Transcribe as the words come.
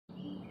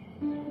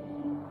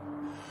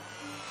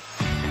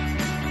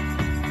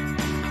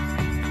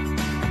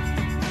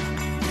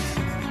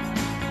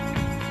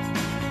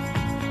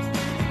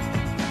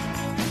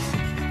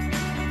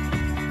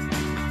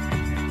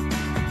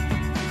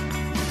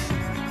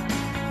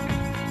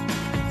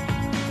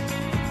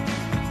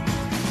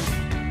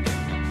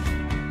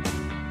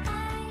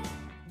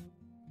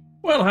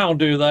Well, how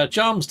do there,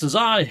 chums? 'Tis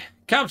I,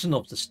 Captain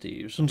of the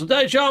Steves, and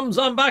today, chums,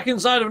 I'm back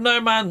inside of No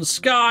Man's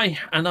Sky,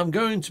 and I'm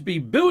going to be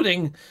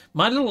building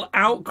my little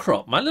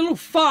outcrop, my little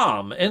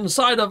farm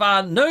inside of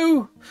our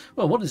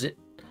what is it?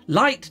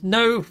 Light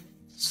No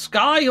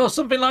Sky or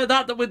something like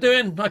that we're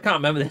doing. I can't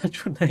remember the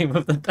actual name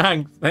of the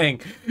dang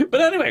thing. But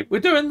anyway, we're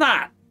doing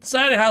that. So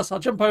anyhow, I'll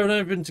jump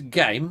over into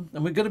game,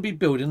 and we're going to be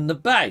building the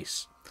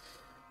base.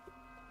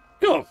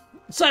 Cool.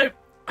 So,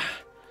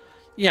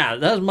 yeah,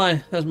 there's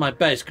my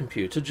base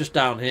computer just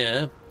down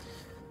here.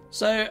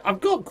 So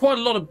I've got quite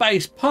a lot of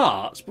base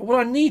parts, but what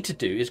I need to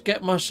do is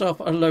get myself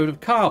a load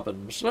of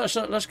carbon. So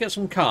let's get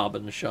some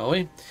carbon, shall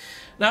we?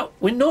 Now,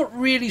 we're not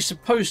really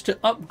supposed to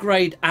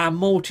upgrade our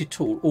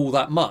multi-tool all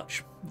that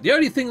much. The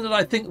only thing that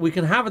I think we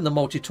can have in the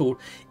multi-tool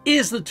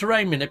is the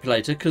terrain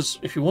manipulator, because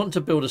if you want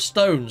to build a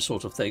stone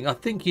sort of thing, I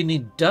think you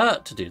need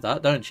dirt to do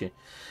that, don't you?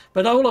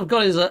 But all I've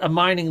got is a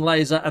mining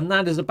laser, and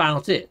that is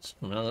about it.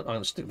 I'm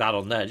going to stick that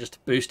on there just to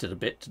boost it a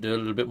bit, to do a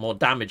little bit more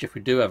damage if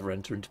we do ever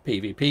enter into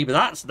PvP.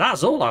 But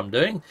that's all I'm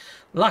doing.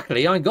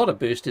 Luckily, I got a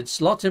boosted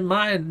slot in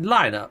my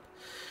lineup.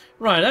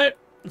 Righto.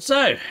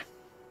 So,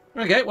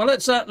 okay, well,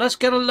 let's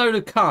get a load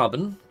of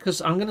carbon,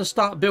 because I'm going to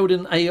start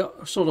building a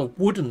sort of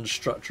wooden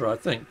structure, I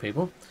think,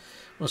 people.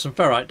 Well, some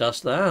ferrite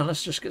dust there.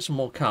 Let's just get some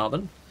more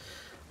carbon.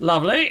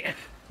 Lovely.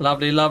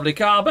 Lovely, lovely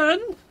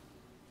carbon.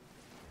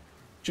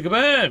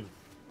 Chickaboom.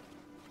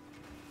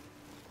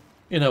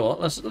 You know what?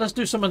 Let's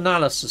do some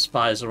analysis,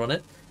 Pfizer, on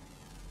it.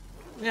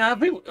 Yeah,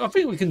 I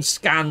think we can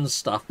scan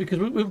stuff, because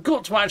we've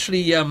got to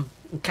actually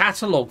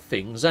catalogue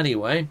things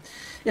anyway.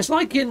 It's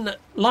like in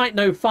Light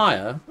No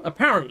Fire.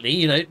 Apparently,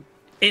 you know,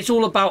 it's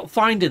all about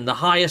finding the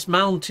highest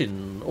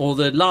mountain, or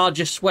the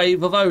largest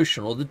wave of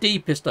ocean, or the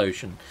deepest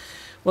ocean.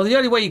 Well, the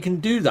only way you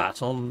can do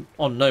that on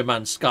No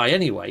Man's Sky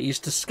anyway is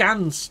to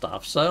scan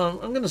stuff. So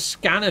I'm going to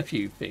scan a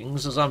few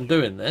things as I'm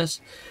doing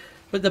this.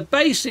 But the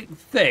basic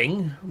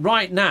thing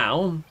right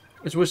now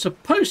is we're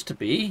supposed to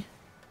be...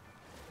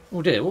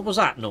 Oh dear, what was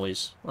that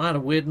noise? I had a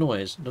weird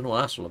noise. Don't know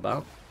what that's all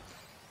about.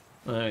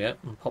 There we go.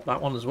 And pop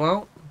that one as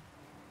well.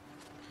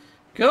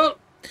 Cool.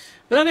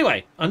 But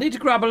anyway, I need to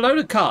grab a load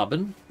of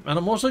carbon, and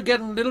I'm also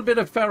getting a little bit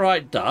of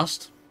ferrite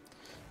dust.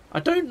 I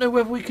don't know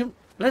whether we can...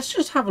 Let's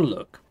just have a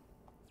look.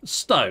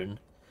 Stone.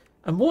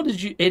 And what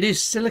did you... It is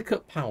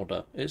silicate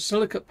powder. It's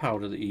silicate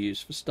powder that you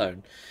use for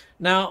stone.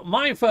 Now,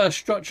 my first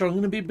structure, I'm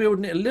going to be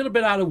building it a little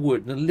bit out of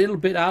wood and a little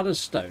bit out of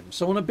stone.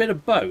 So I want a bit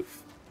of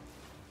both.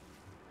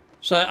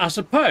 So I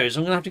suppose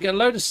I'm going to have to get a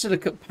load of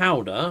silicate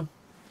powder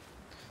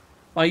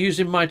by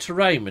using my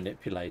terrain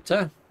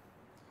manipulator.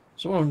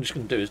 So what I'm just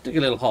going to do is dig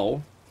a little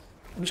hole.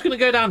 I'm just going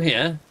to go down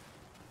here.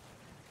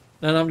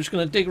 Then I'm just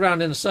going to dig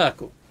around in a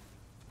circle.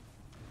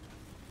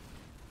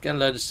 Get a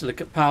load of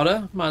silicate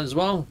powder. Might as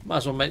well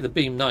make the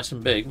beam nice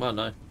and big, mightn't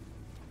I?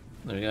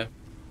 There we go.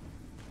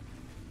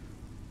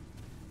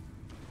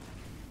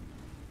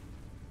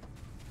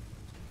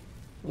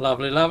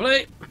 Lovely,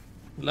 lovely.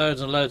 Loads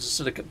and loads of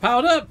silicate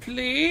powder,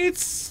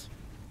 please.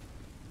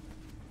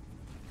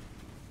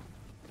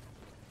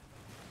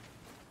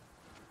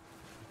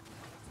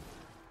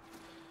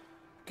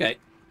 Okay.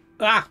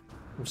 Ah!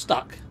 I'm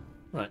stuck.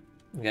 Right.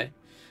 Okay.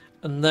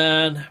 And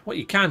then what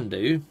you can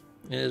do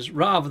is,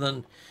 rather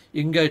than...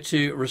 You can go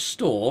to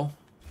restore.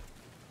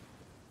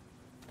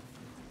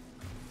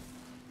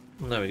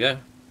 And there we go.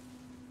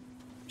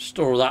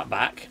 Store all that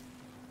back.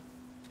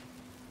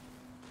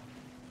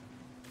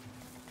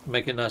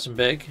 Make it nice and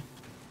big.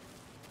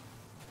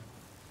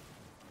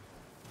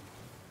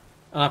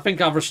 And I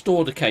think I've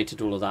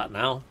restoracated all of that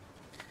now.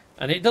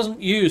 And it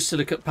doesn't use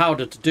silicate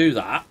powder to do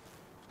that.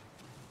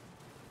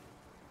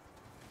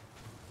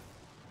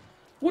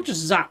 What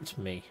just zapped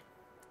me?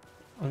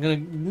 I'm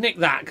going to nick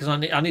that because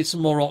I need some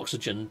more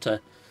oxygen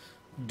to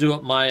do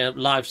up my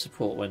life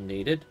support when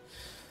needed.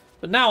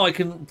 But now I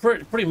can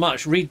pretty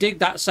much redig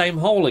that same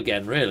hole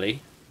again,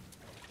 really.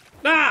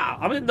 Ah!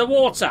 I'm in the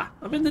water!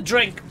 I'm in the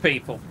drink,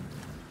 people.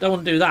 Don't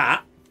want to do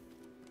that.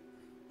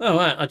 Oh,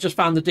 right. I just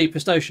found the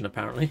deepest ocean,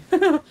 apparently.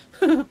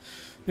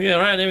 Yeah,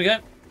 right. There we go.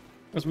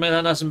 Let's make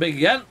that nice and big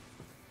again.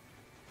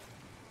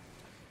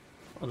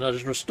 And I'll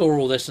just restore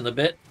all this in a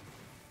bit.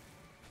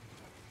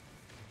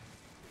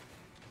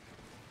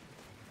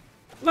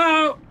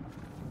 No!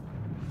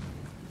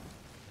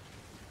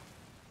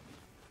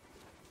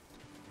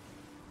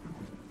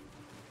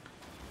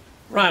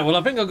 Right, well,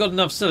 I think I've got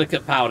enough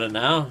silicate powder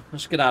now.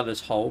 Let's get out of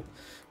this hole.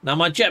 Now,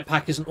 my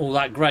jetpack isn't all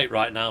that great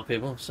right now,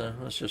 people, so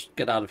let's just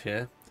get out of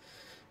here.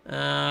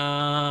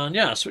 And,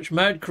 yeah, switch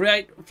mode,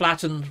 create,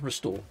 flatten,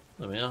 restore.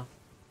 There we are.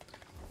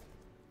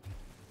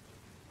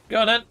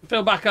 Go on then,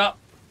 fill back up.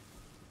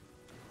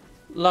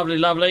 Lovely,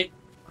 lovely.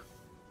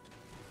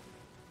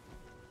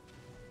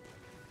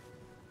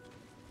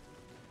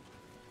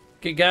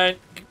 Keep going,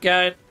 keep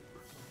going.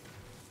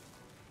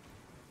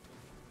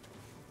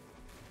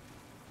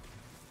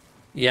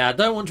 Yeah, I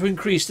don't want to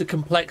increase the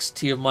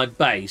complexity of my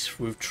base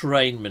with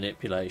terrain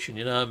manipulation,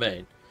 you know what I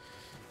mean?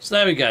 So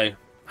there we go.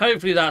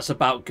 Hopefully that's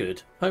about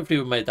good. Hopefully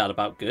we made that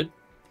about good.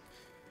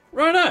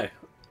 Righto.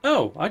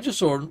 Oh, I just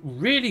saw a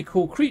really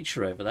cool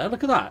creature over there.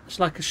 Look at that. It's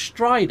like a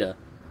strider.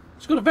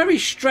 It's got a very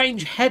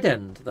strange head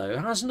end, though,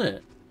 hasn't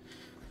it?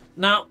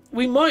 Now,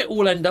 we might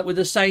all end up with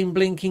the same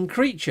blinking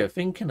creature,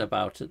 thinking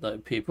about it, though,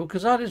 people,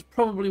 because that is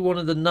probably one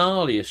of the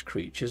gnarliest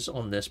creatures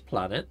on this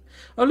planet.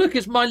 Oh, look,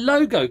 it's my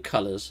logo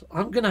colours.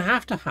 I'm going to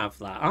have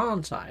that,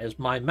 aren't I, as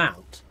my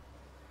mount?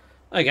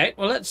 Okay,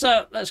 well,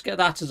 let's get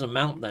that as a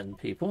mount then,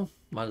 people.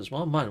 Might as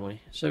well, mightn't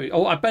we? So,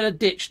 oh, I better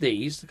ditch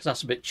these, because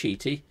that's a bit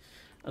cheaty.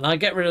 And I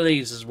get rid of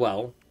these as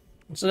well.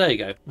 So there you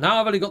go.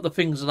 Now I've only got the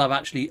things that I've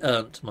actually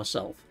earned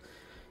myself.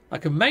 I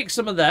can make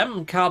some of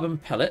them carbon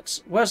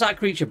pellets. Where's that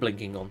creature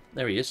blinking on?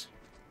 There he is.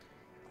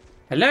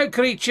 Hello,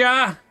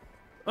 creature.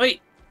 Oi.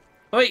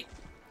 Oi.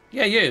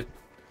 Yeah, you.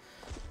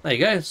 There you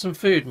go. Some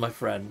food, my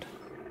friend.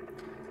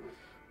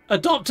 A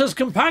doctor's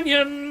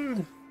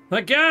companion.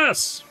 I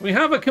guess. We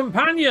have a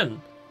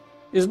companion.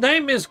 His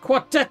name is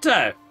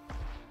Quartetto.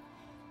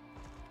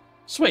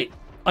 Sweet.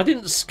 I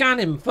didn't scan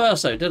him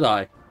first, though, did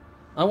I?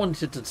 I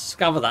wanted to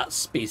discover that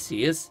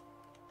species.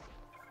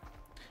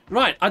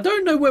 Right, I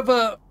don't know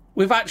whether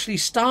we've actually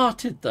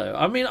started, though.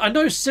 I mean, I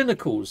know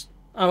Cynicals.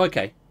 Oh,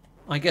 okay.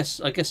 I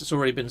guess it's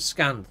already been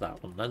scanned,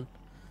 that one, then.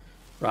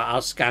 Right,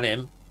 I'll scan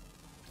him.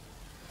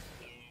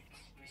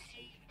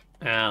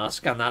 And I'll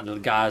scan that little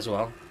guy as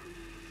well.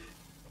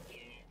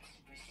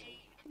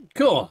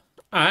 Cool.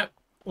 Alright.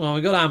 Well,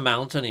 we got our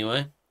mount,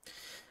 anyway.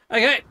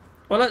 Okay.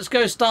 Well, let's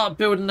go start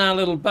building our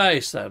little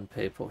base then,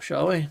 people,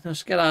 shall we?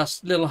 Let's get our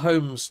little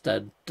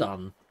homestead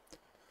done.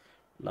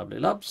 Lovely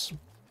loves.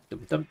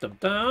 Dum, dum, dum,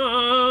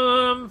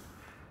 dum.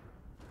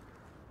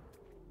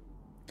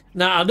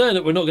 Now, I know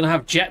that we're not going to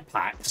have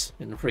jetpacks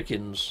in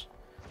freaking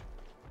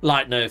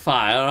Light No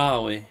Fire,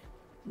 are we?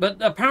 But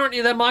apparently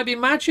there might be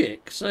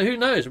magic, so who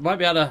knows? We might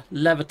be able to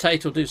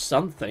levitate or do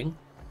something.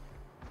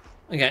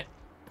 Okay.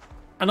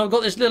 And I've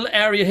got this little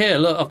area here.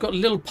 Look, I've got a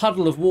little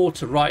puddle of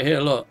water right here.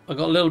 Look, I've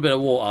got a little bit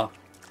of water.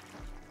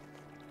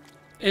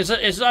 It's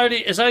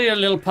only a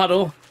little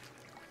puddle,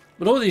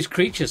 but all these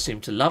creatures seem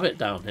to love it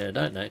down here,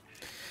 don't they?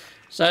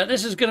 So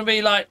this is going to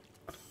be like,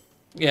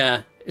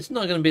 yeah, it's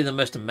not going to be the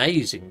most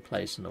amazing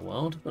place in the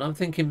world, but I'm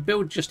thinking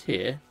build just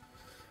here.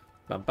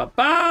 Bam, bam,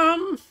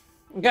 bam.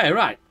 Okay,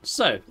 right.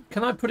 So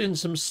can I put in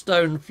some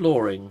stone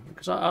flooring?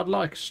 Because I'd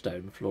like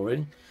stone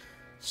flooring.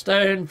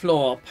 Stone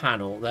floor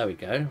panel. There we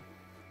go.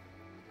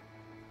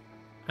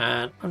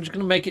 And I'm just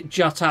going to make it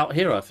jut out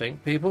here, I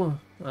think, people.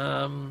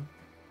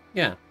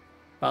 Yeah.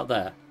 About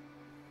there.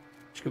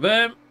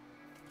 Chickaboom.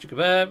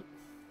 Chickaboom.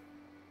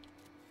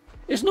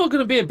 It's not going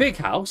to be a big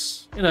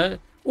house. You know,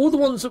 all the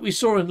ones that we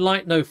saw in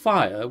Light No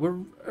Fire were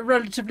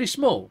relatively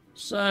small.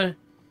 So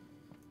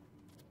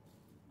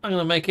I'm going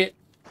to make it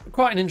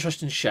quite an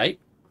interesting shape.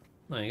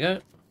 There you go.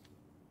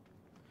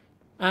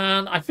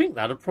 And I think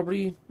that would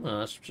probably... Well,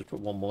 let's just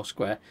put one more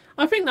square.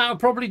 I think that would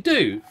probably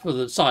do for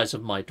the size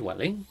of my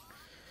dwelling.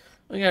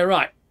 Okay,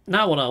 right.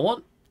 Now what I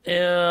want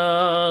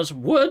is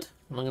wood.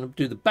 I'm going to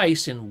do the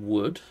base in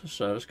wood.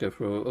 So let's go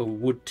for a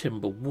wood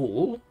timber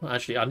wall.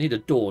 Actually, I need a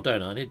door,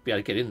 don't I? I need to be able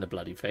to get in the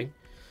bloody thing.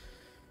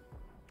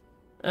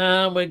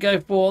 And we'll go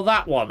for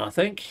that one, I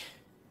think.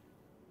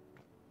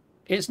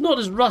 It's not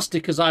as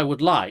rustic as I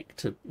would like,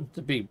 to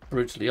be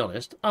brutally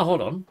honest. Oh,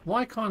 hold on.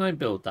 Why can't I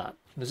build that?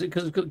 Is it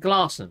because it's got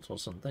glass in it or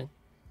something?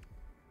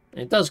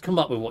 It does come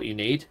up with what you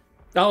need.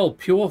 Oh,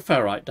 pure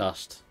ferrite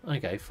dust.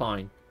 Okay,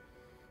 fine.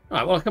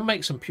 Alright, well, I can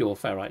make some pure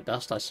ferrite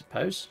dust, I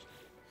suppose.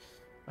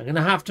 I'm going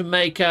to have to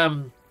make,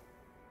 well,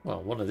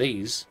 one of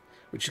these,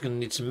 which is going to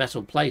need some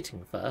metal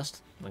plating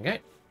first. Okay.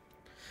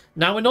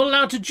 Now, we're not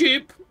allowed to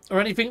dupe or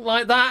anything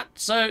like that.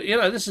 So, you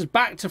know, this is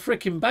back to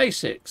freaking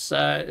basics.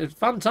 It's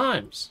fun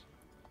times.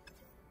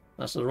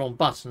 That's the wrong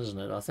button, isn't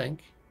it, I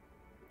think?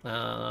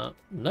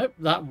 Nope,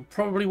 that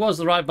probably was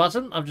the right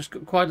button. I've just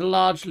got quite a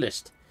large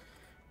list.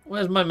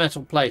 Where's my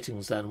metal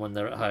platings, then, when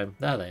they're at home?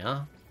 There they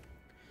are.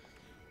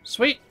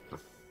 Sweet.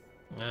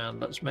 And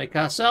let's make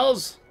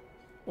ourselves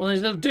one of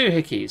these little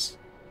doohickeys.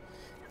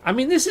 I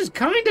mean, this is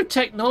kind of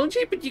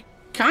technology, but you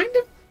kind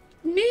of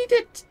need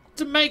it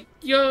to make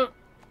your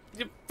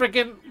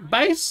friggin'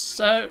 base.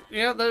 So,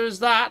 yeah, there's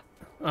that.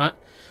 Right.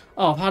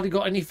 Oh, I've hardly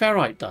got any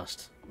ferrite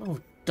dust. Oh,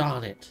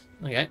 darn it.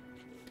 Okay.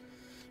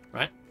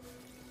 Right.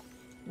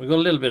 We've got a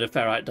little bit of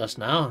ferrite dust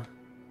now.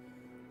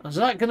 Is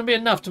that going to be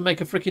enough to make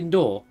a freaking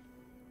door?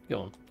 Go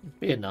on.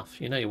 Be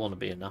enough. You know you want to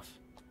be enough.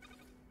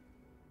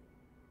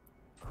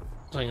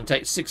 So I'm going to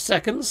take 6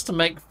 seconds to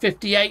make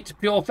 58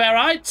 pure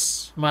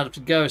ferrites. Might have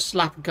to go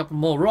slap a couple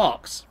more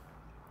rocks.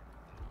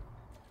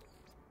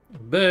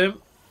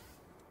 Boom.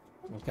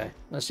 Okay,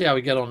 let's see how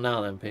we get on now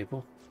then,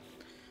 people.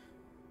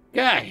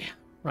 Okay,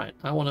 right,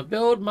 I want to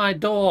build my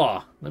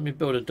door. Let me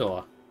build a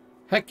door.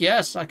 Heck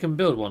yes, I can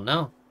build one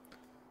now.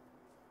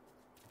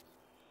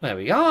 There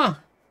we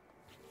are.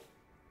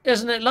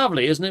 Isn't it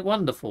lovely? Isn't it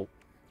wonderful?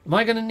 Am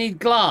I going to need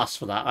glass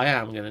for that? I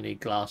am going to need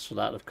glass for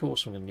that. Of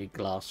course I'm going to need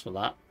glass for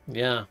that.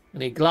 Yeah, I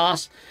need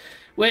glass.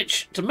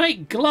 Which, to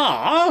make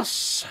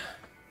glass...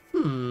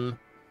 Can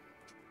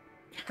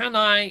can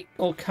I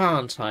or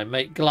can't I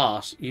make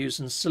glass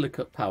using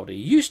silicate powder?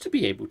 You used to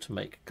be able to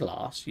make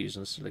glass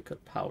using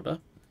silicate powder.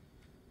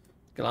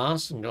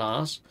 Glass and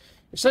glass.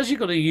 It says you've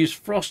got to use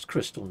frost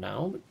crystal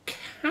now. But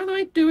can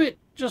I do it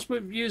just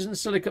with using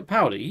silicate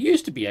powder? You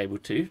used to be able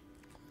to.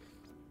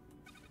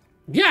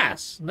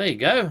 Yes, there you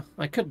go.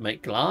 I could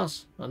make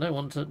glass. I don't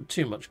want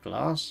too much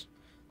glass.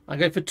 I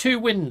go for 2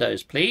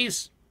 windows,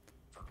 please.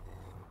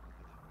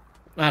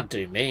 That'd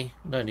do me.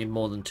 I don't need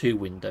more than 2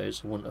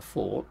 windows. I wouldn't have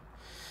thought.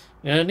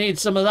 I'm going to need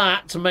some of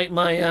that to make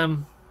my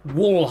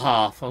wall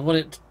half. I want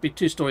it to be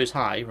 2 stories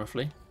high,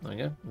 roughly. There you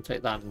go. I'll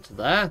take that into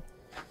there.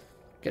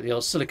 Get the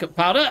old silicate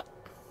powder.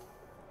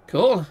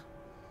 Cool.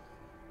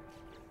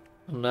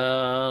 And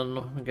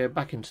then we go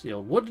back into the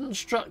old wooden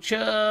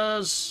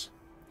structures.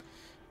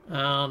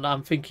 And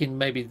I'm thinking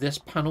maybe this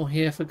panel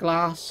here for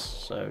glass.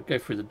 So go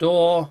through the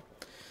door.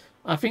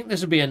 I think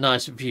this would be a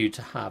nice view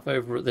to have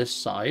over at this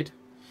side.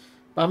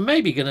 But I'm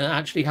maybe going to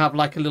actually have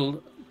like a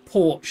little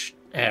porch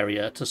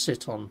area to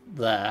sit on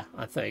there,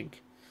 I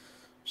think.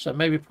 So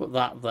maybe put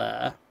that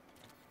there.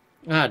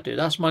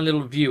 That's my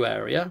little view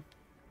area.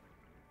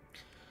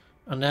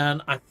 And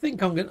then I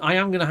think I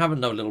am going to have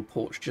another little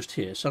porch just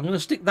here. So I'm going to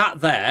stick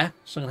that there.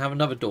 So I'm going to have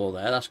another door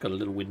there. That's got a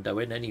little window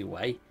in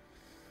anyway.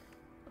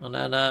 And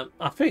then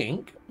I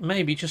think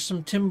maybe just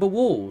some timber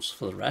walls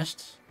for the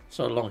rest.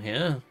 So along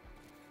here.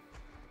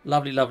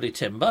 Lovely, lovely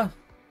timber.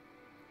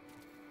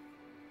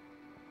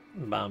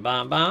 Bam,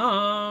 bam,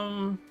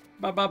 bam.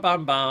 Bam, bam,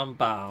 bam, bam,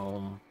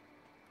 bam.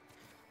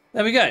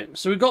 There we go.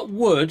 So we've got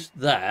wood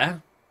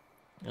there.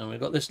 And we've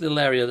got this little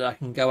area that I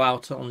can go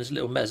out on, this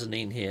little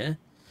mezzanine here.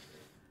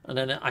 And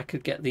then I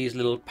could get these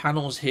little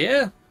panels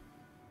here.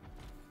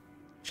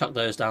 Chuck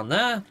those down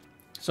there.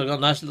 So I've got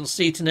a nice little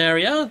seating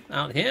area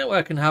out here where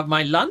I can have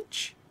my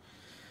lunch.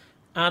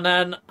 And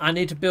then I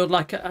need to build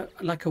like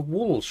a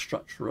wall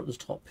structure at the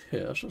top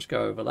here. So let's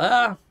go over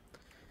there.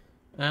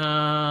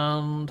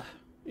 And,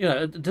 you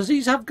know, does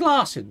these have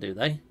glass in, do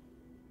they?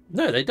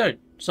 No, they don't.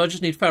 So I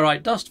just need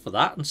ferrite dust for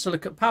that and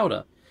silicate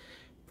powder.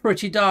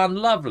 Pretty darn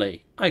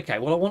lovely. Okay,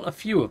 well, I want a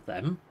few of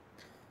them.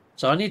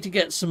 So I need to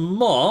get some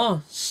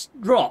more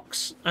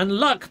rocks. And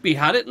luck be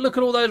had it. Look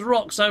at all those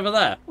rocks over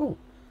there. Oh,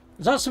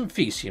 is that some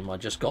Fecium I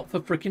just got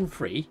for freaking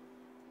free?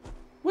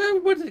 Where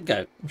did it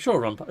go? I'm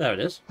sure there it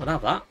is. I'll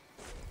have that.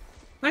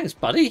 Thanks,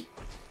 buddy.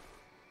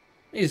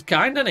 He's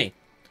kind, isn't he?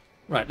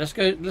 Right, let's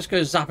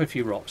go zap a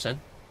few rocks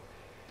then.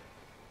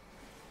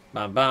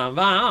 Bam bam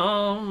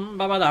bam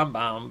bam bam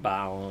bam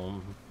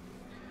bam.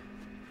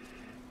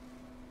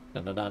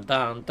 Dun dun dun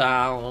dun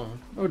down.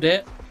 Oh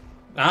dear.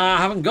 I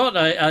haven't got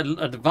an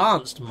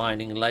advanced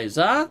mining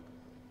laser.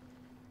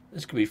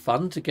 This could be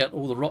fun to get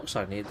all the rocks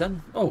I need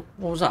then. Oh,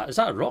 what was that? Is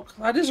that a rock?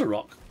 That is a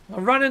rock. I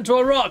ran into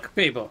a rock,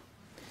 people.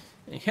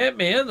 It hit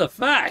me in the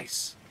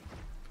face.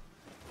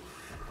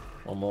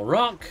 One more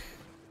rock.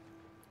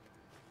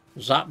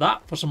 Zap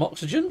that for some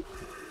oxygen.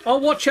 Oh,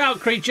 watch out,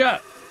 creature.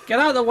 Get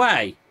out of the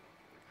way.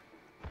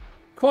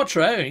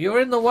 Quattro,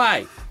 you're in the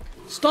way.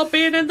 Stop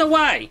being in the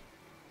way.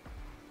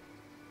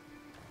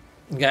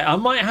 Okay, I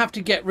might have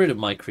to get rid of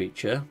my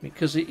creature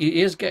because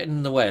he is getting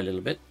in the way a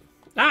little bit.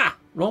 Ah,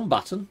 wrong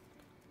button.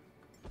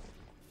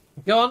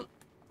 Go on.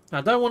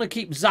 I don't want to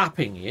keep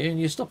zapping you and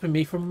you're stopping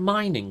me from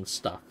mining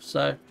stuff.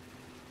 So,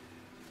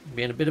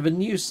 being a bit of a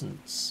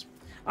nuisance.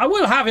 I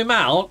will have him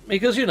out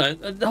because, you know,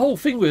 the whole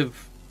thing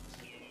with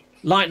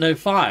Light No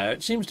Fire,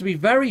 it seems to be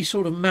very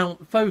sort of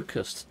mount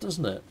focused,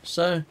 doesn't it?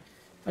 So,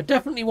 I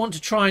definitely want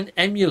to try and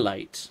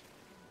emulate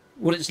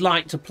what it's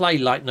like to play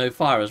Light No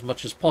Fire as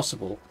much as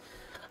possible.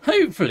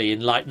 Hopefully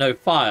in Light No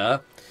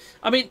Fire,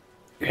 I mean,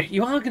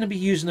 you are going to be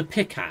using a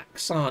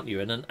pickaxe, aren't you?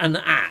 And an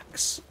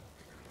axe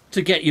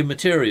to get your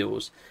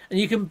materials. And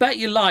you can bet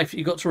your life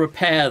you've got to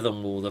repair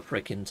them all the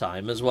frickin'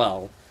 time as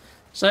well.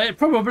 So it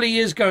probably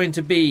is going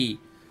to be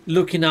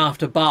looking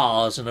after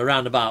bars in a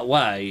roundabout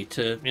way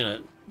to, you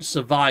know,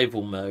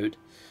 survival mode.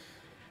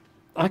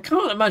 I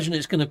can't imagine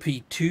it's going to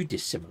be too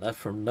dissimilar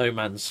from No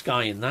Man's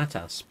Sky in that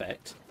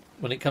aspect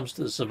when it comes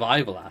to the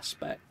survival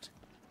aspect.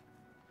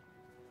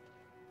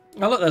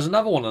 Oh look, there's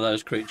another one of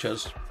those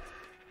creatures.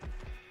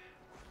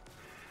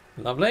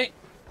 Lovely.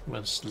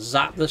 Let's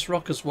zap this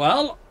rock as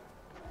well.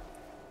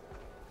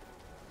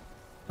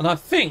 And I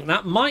think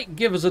that might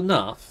give us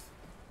enough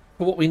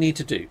for what we need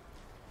to do.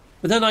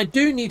 But then I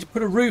do need to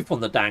put a roof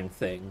on the dang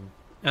thing.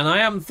 And I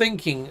am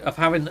thinking of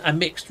having a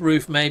mixed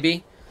roof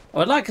maybe. I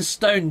would like a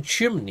stone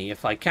chimney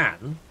if I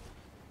can.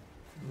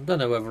 I don't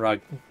know whether I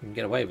can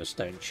get away with a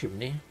stone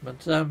chimney.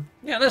 But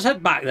yeah, let's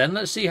head back then.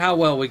 Let's see how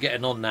well we're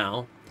getting on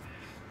now.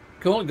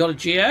 Cool, got a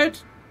geode.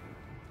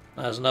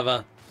 There's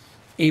another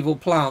evil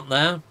plant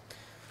there.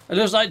 It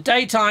looks like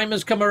daytime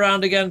has come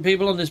around again,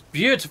 people, on this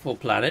beautiful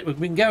planet. We've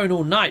been going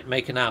all night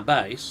making our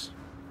base.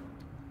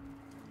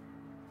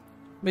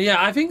 But yeah,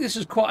 I think this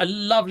is quite a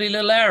lovely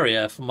little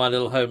area for my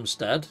little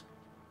homestead.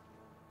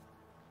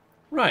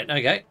 Right,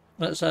 okay.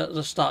 Let's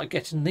start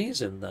getting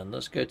these in then.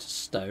 Let's go to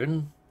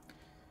stone.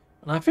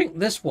 And I think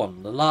this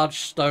one, the large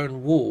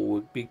stone wall,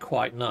 would be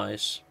quite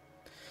nice.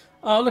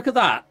 Oh, look at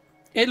that.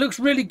 it looks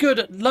really good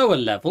at lower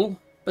level,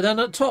 but then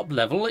at top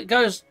level it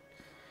goes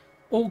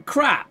all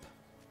crap.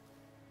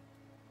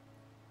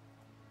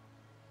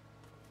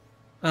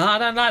 I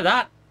don't like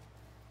that.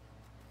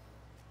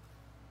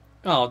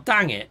 Oh,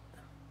 dang it.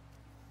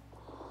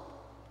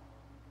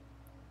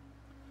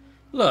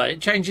 Look,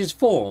 it changes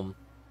form.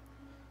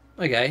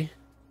 Okay.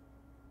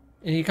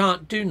 And you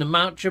can't do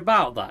much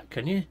about that,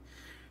 can you?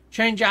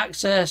 Change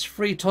access,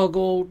 free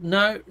toggle.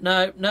 No,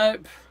 no,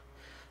 nope.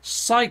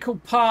 Cycle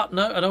part.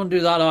 No, I don't want to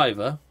do that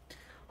either.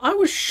 I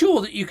was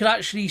sure that you could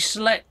actually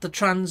select the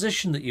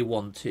transition that you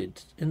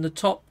wanted in the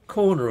top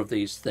corner of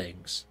these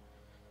things.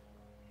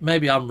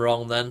 Maybe I'm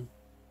wrong then.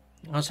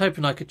 I was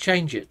hoping I could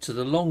change it to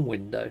the long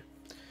window.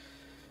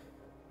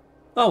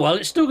 Oh well,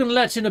 it's still going to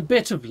let in a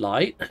bit of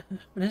light.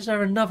 But is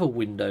there another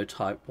window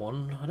type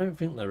one? I don't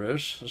think there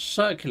is. A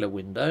circular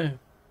window.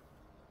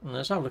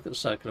 Let's have a look at the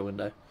circular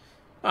window.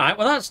 Alright,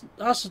 well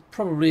that's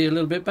probably a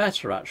little bit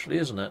better actually,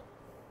 isn't it?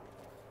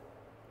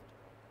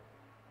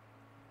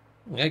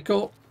 Okay,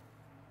 cool.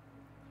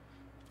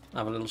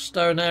 Have a little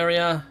stone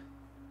area.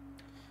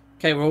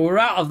 Okay, well we're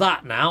out of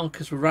that now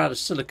because we're out of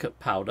silicate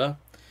powder.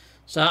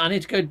 So I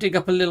need to go dig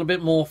up a little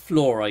bit more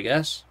floor, I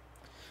guess.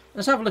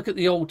 Let's have a look at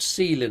the old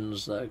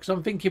ceilings though, because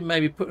I'm thinking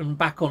maybe putting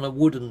back on a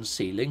wooden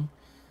ceiling.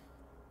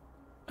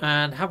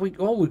 And have we...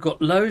 Oh, we've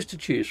got loads to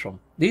choose from.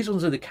 These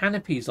ones with the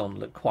canopies on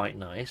look quite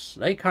nice.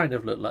 They kind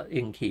of look like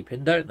in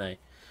keeping, don't they?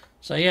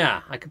 So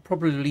yeah, I could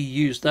probably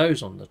use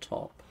those on the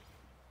top.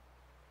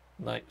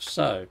 Like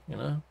so, you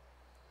know.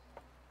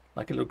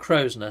 Like a little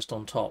crow's nest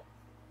on top.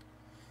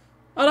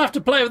 I'll have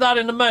to play with that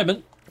in a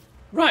moment.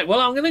 Right,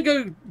 well, I'm going to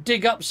go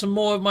dig up some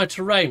more of my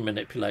terrain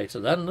manipulator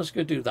then. Let's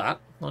go do that.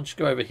 I'll just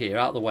go over here,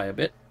 out of the way a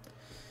bit.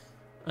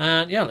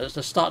 And yeah, let's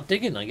just start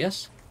digging, I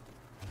guess.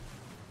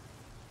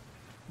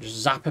 Just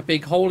zap a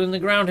big hole in the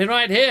ground here,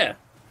 right here.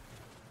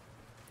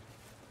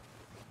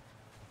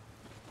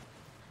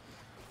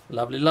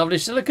 Lovely, lovely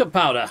silicate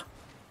powder.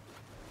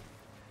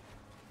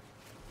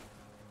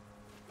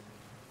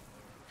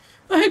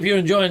 I hope you're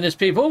enjoying this,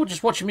 people.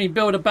 Just watching me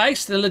build a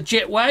base the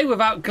legit way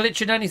without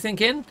glitching anything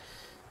in.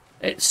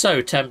 It's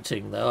so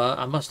tempting, though,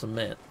 I must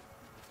admit.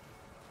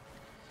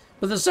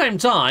 But at the same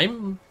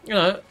time, you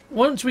know,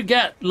 once we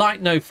get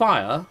Light No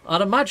Fire,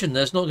 I'd imagine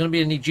there's not going to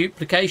be any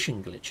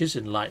duplication glitches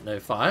in Light No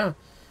Fire.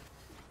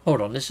 Hold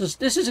on, this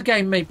is a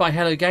game made by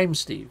Hello Games,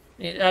 Steve.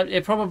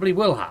 It probably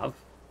will have,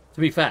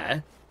 to be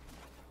fair.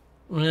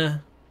 Yeah.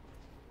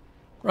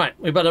 Right,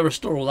 we better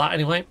restore all that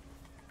anyway.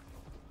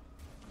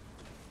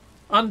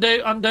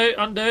 Undo, undo,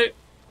 undo.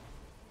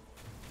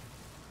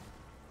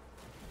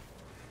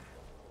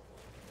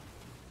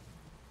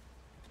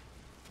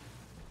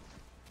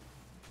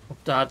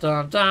 Da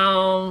da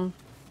down.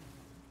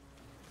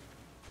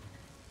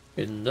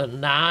 In the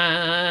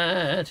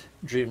night,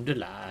 dream to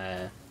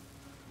lie.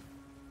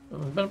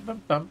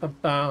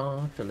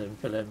 Fill in,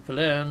 fill in, fill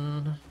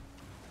in.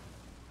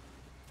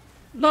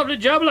 Lovely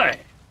jubbly.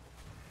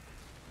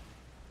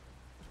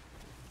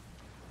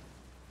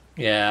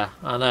 Yeah,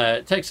 I know.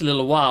 It takes a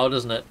little while,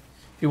 doesn't it?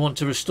 If you want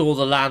to restore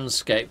the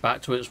landscape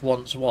back to its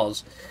once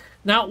was.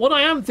 Now, what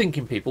I am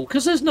thinking, people,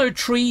 because there's no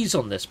trees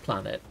on this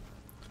planet,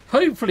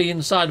 hopefully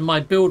inside of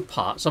my build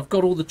parts I've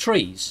got all the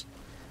trees.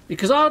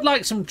 Because I would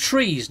like some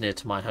trees near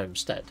to my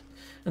homestead.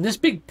 And this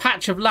big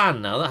patch of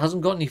land now that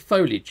hasn't got any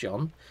foliage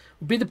on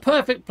would be the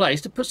perfect place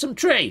to put some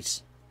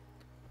trees.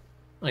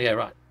 Okay,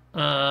 right.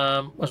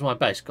 Where's my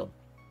base gone?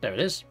 There it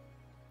is.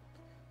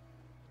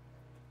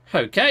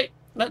 Okay,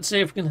 let's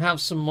see if we can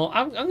have some more.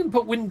 I'm going to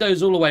put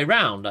windows all the way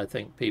round, I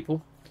think,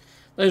 people.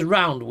 Those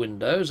round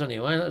windows,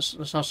 anyway.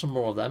 Let's have some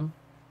more of them.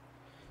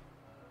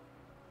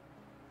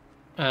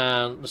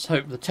 And let's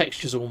hope the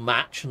textures all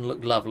match and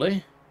look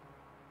lovely.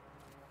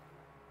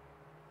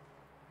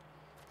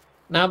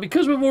 Now,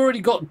 because we've already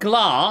got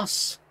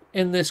glass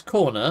in this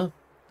corner,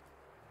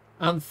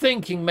 I'm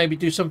thinking maybe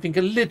do something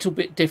a little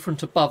bit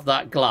different above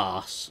that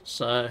glass.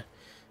 So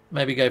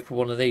maybe go for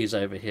one of these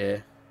over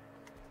here.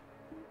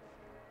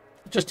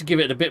 Just to give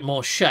it a bit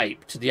more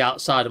shape to the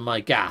outside of my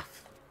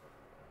gaff.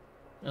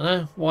 You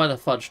know, why the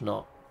fudge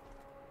not?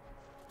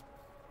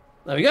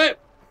 There we go.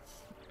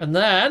 And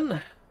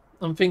then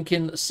I'm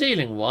thinking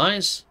ceiling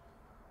wise,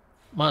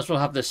 might as well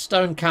have this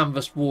stone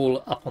canvas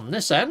wall up on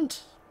this end.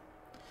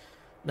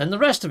 Then the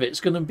rest of it's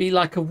going to be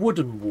like a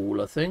wooden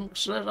wall, I think.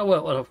 So I don't know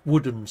what a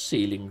wooden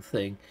ceiling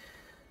thing.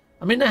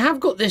 I mean, they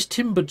have got this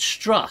timbered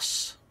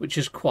truss, which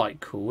is quite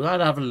cool.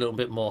 That'd have a little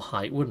bit more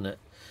height, wouldn't it?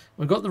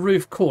 We've got the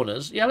roof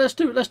corners. Yeah, let's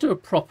do a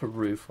proper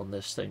roof on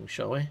this thing,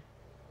 shall we?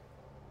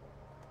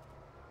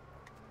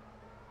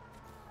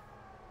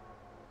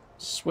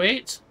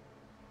 Sweet.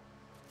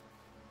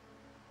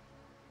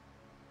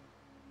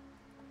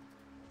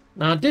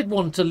 Now, I did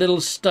want a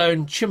little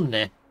stone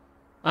chimney.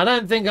 I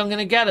don't think I'm going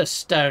to get a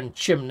stone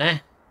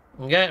chimney.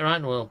 Okay,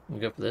 right, well, we'll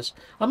go for this.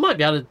 I might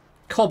be able to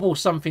cobble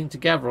something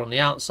together on the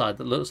outside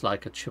that looks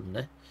like a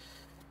chimney.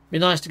 Be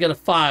nice to get a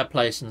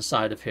fireplace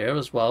inside of here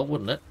as well,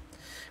 wouldn't it?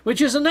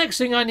 Which is the next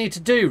thing I need to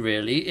do,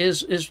 really,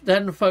 is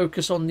then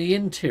focus on the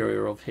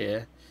interior of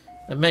here.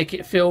 and make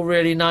it feel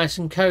really nice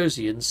and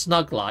cozy and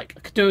snug-like. I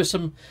could do with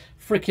some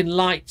freaking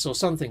lights or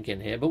something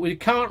in here, but we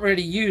can't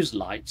really use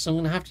lights. I'm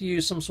going to have to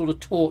use some sort of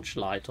torch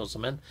light or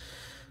something.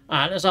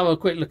 Alright, let's have a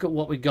quick look at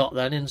what we got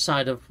then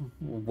inside of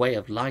way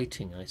of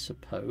lighting, I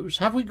suppose.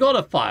 Have we got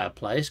a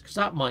fireplace? Because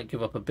that might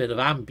give up a bit of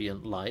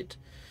ambient light.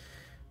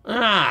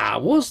 Ah,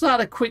 was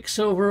that a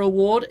Quicksilver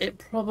award? It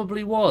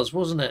probably was,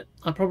 wasn't it?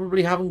 I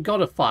probably haven't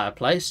got a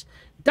fireplace.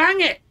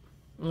 Dang it!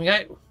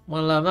 Okay,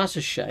 well, that's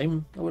a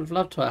shame. I would have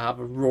loved to have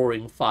a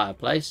roaring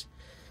fireplace.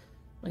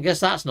 I guess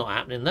that's not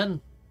happening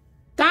then.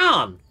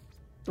 Darn!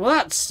 Well,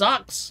 that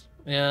sucks.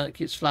 Yeah, it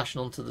keeps flashing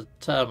onto the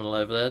terminal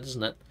over there,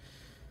 doesn't it?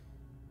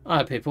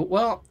 Alright, people.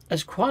 Well,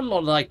 there's quite a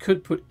lot that I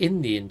could put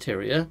in the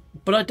interior,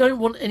 but I don't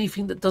want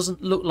anything that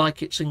doesn't look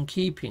like it's in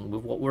keeping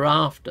with what we're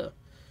after.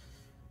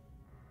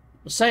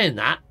 Saying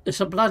that, it's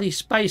a bloody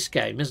space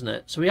game, isn't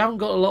it? So we haven't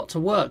got a lot to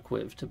work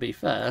with, to be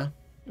fair.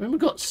 I mean, we've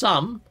got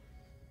some.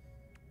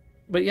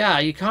 But yeah,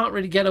 you can't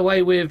really get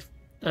away with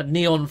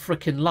neon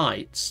frickin'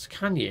 lights,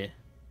 can you?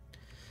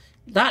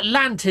 That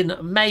lantern,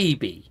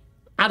 maybe.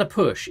 At a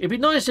push. It'd be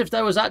nice if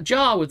there was that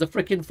jar with the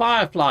frickin'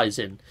 fireflies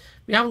in.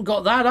 We haven't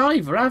got that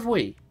either, have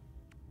we?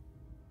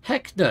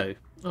 Heck no.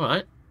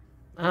 Alright.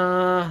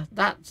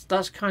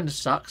 That's kind of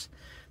sucks.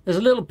 There's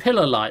a little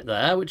pillar light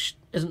there, which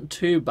isn't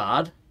too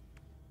bad.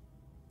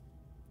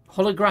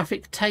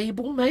 Holographic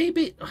table,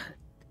 maybe?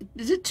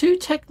 Is it too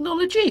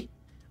technology?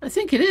 I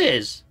think it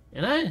is,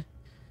 you know?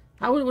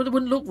 How it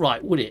wouldn't look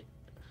right, would it?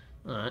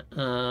 Alright,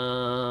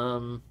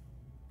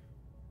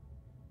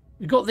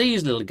 we've got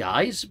these little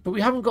guys, but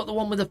we haven't got the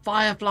one with the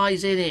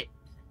fireflies in it.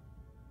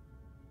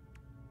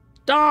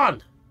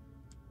 Darn!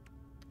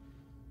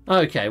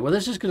 Okay, well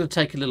this is going to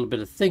take a little bit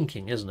of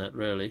thinking, isn't it,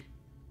 really?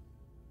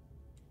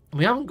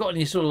 We haven't got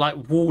any sort of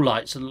like wall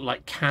lights that look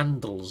like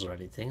candles or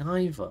anything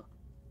either.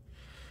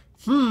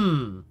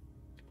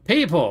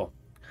 People,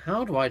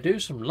 how do I do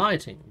some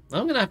lighting?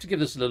 I'm going to have to give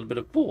this a little bit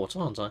of thought,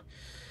 aren't I?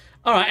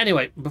 Alright,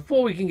 anyway,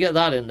 before we can get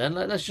that in then,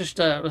 let's just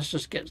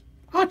get...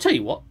 I'll tell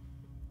you what.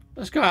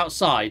 Let's go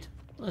outside.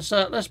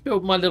 Let's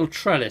build my little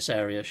trellis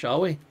area,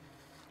 shall we?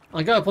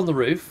 I'll go up on the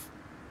roof.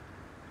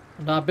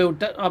 And I'll build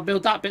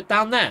that bit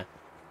down there.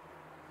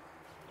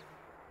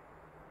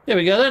 There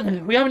we go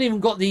then. We haven't even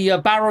got the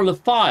barrel of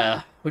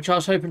fire, which I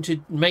was hoping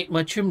to make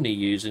my chimney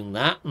using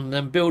that and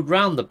then build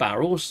round the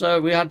barrel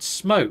so we had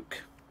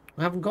smoke.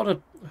 I haven't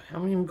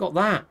even got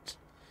that.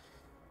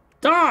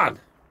 Darn!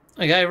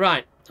 Okay,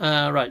 right.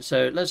 Right,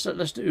 so let's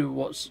do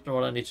what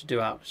I need to do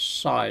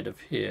outside of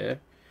here.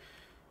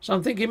 So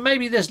I'm thinking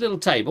maybe this little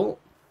table.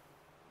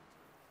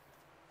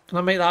 Can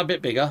I make that a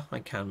bit bigger? I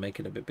can make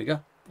it a bit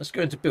bigger. Let's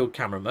go into build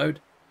camera mode.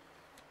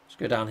 Let's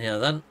go down here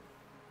then.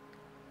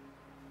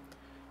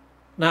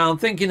 Now I'm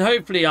thinking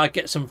hopefully I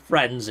get some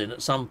friends in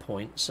at some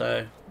point.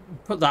 So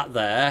put that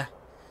there.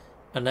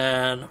 And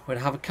then we'll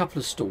have a couple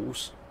of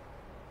stools.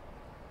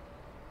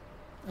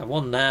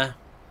 One there.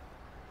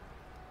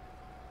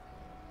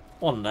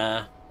 One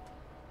there.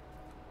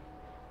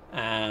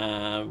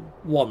 And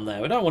one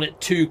there. We don't want it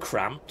too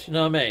cramped, you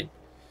know what I mean?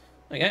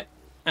 Okay.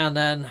 And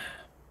then,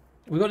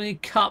 we got any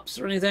cups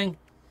or anything?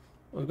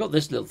 We've got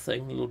this little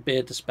thing, a little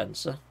beer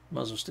dispenser.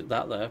 Might as well stick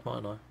that there, why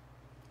not?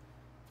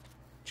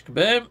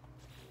 Chickaboom.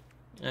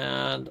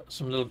 And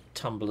some little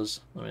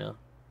tumblers. There we are.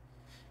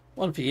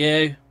 One for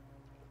you.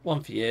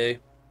 One for you.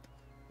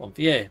 One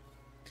for you.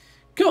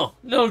 Cool.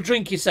 Little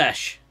drinky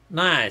sesh.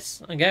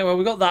 Nice. Okay, well,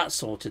 we got that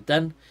sorted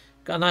then.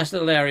 Got a nice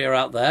little area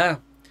out there.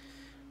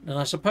 And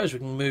I suppose we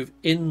can move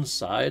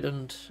inside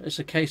and it's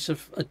a case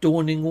of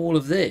adorning all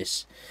of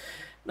this.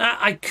 Now,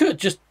 I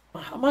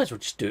might as well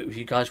just do it with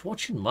you guys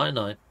watching, mightn't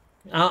I?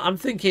 I'm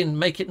thinking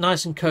make it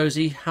nice and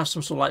cozy, have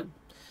some sort of like,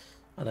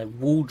 I don't know,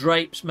 wall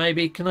drapes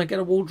maybe. Can I get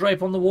a wall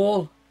drape on the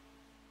wall?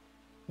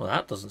 Well,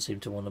 that doesn't seem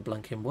to want to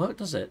blanking work,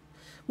 does it?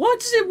 Why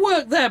does it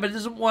work there but it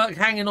doesn't work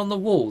hanging on the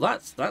wall?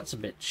 That's a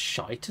bit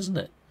shite, isn't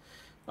it?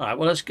 Alright,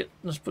 well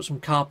let's put some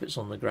carpets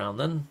on the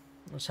ground then.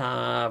 Let's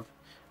have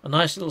a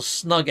nice little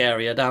snug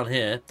area down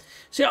here.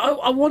 See,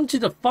 I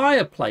wanted a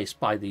fireplace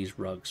by these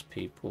rugs,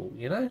 people,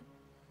 you know?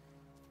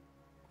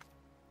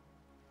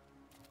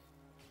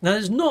 Now,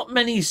 there's not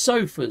many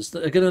sofas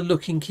that are going to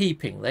look in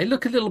keeping. They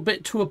look a little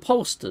bit too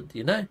upholstered,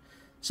 you know?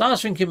 So I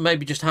was thinking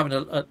maybe just having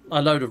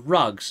a load of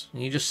rugs,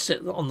 and you just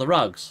sit on the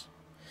rugs.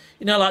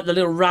 You know, like the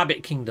little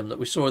rabbit kingdom that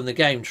we saw in the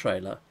game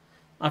trailer.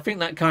 I think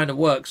that kind of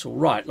works all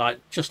right,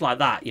 like just like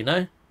that, you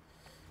know?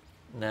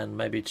 And then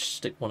maybe just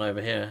stick one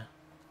over here.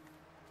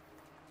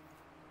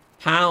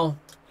 How?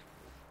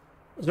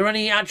 Is there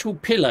any actual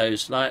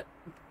pillows, like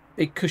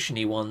big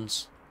cushiony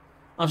ones?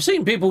 I've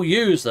seen people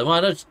use them. I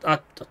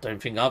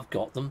don't think I've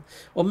got them.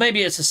 Or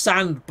maybe it's a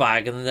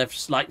sandbag and they've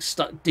just like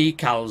stuck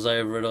decals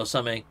over it or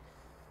something.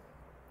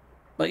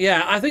 But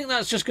yeah, I think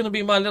that's just going to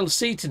be my little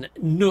seating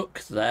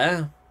nook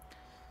there.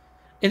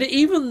 And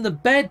even the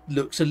bed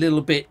looks a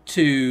little bit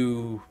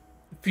too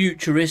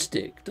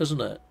futuristic,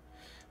 doesn't it?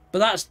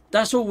 But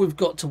that's all we've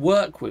got to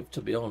work with,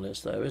 to be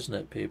honest, though, isn't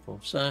it, people?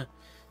 So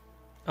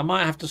I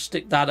might have to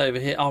stick that over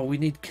here. Oh, we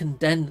need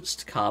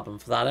condensed carbon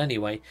for that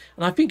anyway.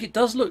 And I think it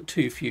does look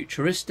too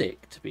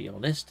futuristic, to be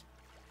honest.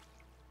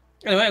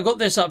 Anyway, I've got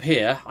this up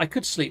here. I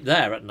could sleep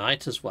there at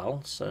night as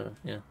well. So,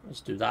 yeah,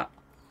 let's do that.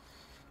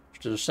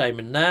 Let's do the same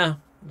in there.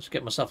 Let's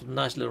get myself a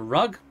nice little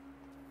rug.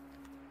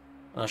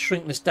 I'll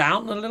shrink this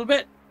down a little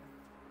bit.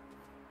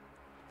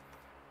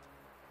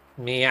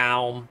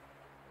 Meow.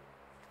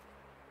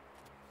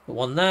 Put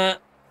one there.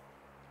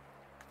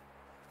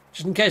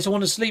 Just in case I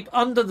want to sleep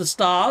under the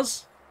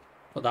stars.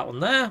 Put that one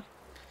there.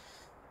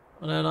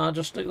 And then I'll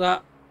just stick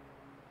that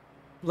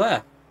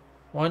there.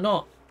 Why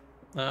not?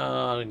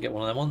 I didn't get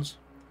one of them ones.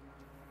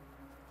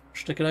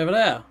 Stick it over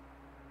there.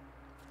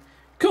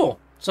 Cool.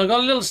 So I've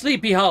got a little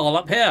sleepy hole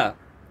up here.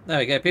 There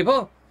we go,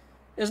 people.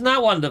 Isn't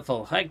that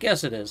wonderful? I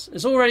guess it is.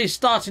 It's already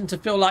starting to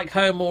feel like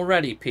home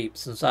already,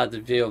 peeps, inside the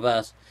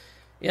Viewerverse.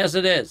 Yes,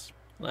 it is.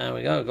 There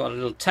we go. We've got a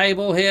little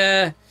table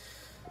here.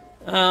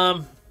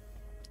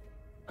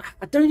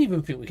 I don't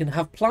even think we can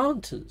have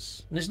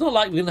planters. And it's not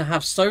like we're going to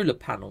have solar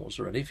panels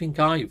or anything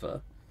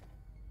either.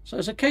 So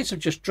it's a case of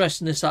just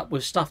dressing this up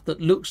with stuff that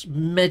looks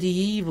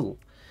medieval.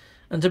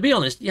 And to be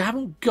honest, you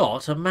haven't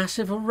got a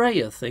massive array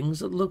of things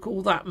that look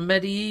all that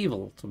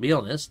medieval, to be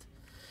honest.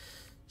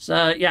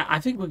 So, yeah, I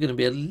think we're going to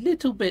be a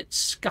little bit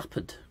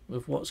scuppered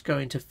with what's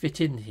going to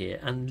fit in here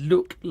and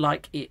look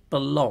like it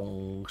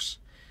belongs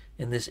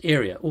in this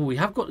area. Oh, we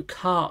have got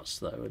carts,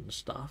 though, and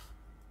stuff.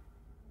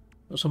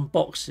 Got some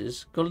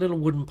boxes. Got a little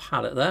wooden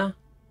pallet there.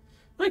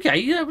 Okay,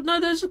 yeah, but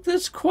no,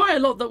 there's quite a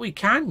lot that we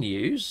can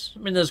use. I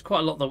mean, there's quite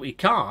a lot that we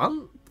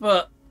can't,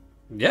 but,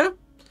 yeah.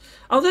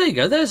 Oh, there you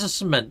go. There's a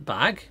cement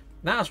bag.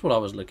 That's what I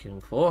was looking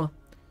for.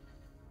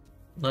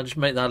 I'll just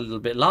make that a little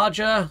bit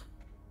larger,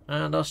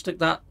 and I'll stick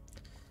that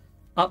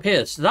up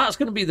here. So that's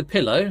going to be the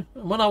pillow,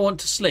 and when I want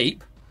to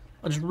sleep,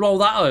 I just roll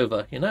that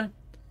over, you know.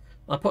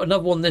 I put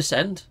another one this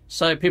end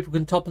so people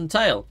can top and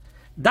tail.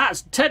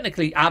 That's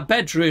technically our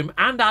bedroom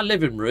and our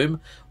living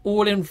room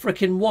all in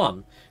frickin'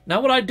 one.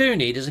 Now what I do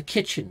need is a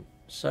kitchen.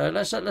 So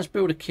let's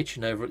build a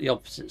kitchen over at the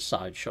opposite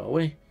side, shall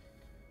we?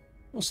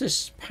 What's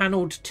this?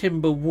 Panelled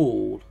timber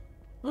wall.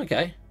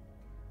 Okay.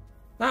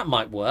 That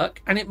might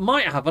work. And it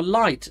might have a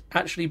light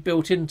actually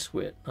built into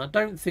it. I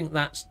don't think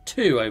that's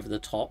too over the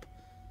top.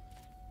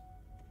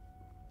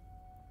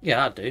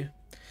 Yeah, that'll do.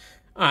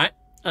 Alright.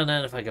 And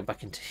then if I go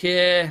back into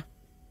here.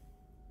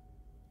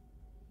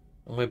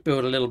 And we'll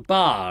build a little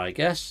bar, I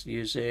guess,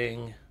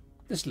 using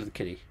this little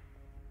kitty.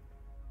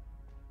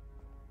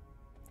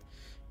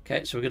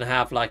 Okay, so we're going to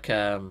have like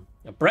a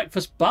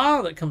breakfast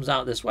bar that comes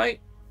out this way.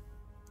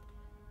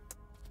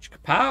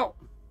 Chikapow.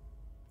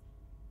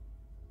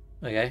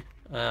 Okay.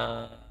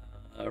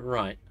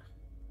 Right.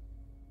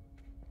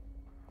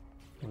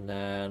 And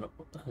then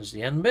there's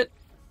the end bit.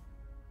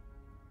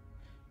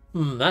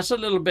 That's a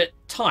little bit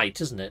tight,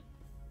 isn't it?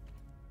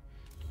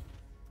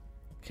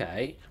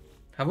 Okay.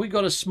 Have we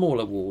got a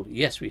smaller wall?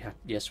 Yes, we have.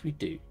 Yes, we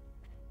do.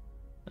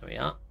 There we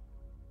are.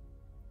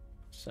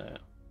 So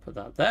put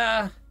that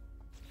there.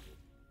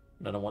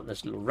 Then I want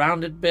this little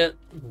rounded bit.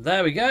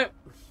 There we go.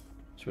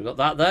 So we've got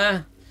that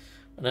there.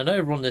 And then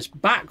over on this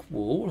back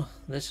wall,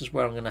 this is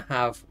where I'm going to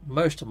have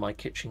most of my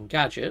kitchen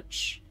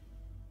gadgets.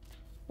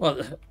 Well,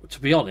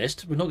 to be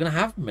honest, we're not going to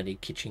have many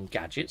kitchen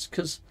gadgets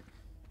because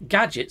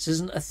gadgets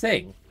isn't a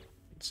thing.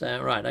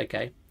 So, right,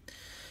 okay.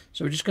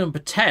 So we're just going to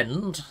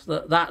pretend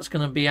that that's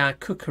going to be our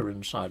cooker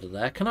inside of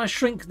there. Can I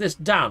shrink this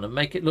down and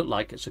make it look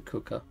like it's a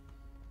cooker?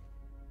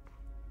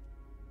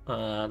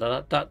 Can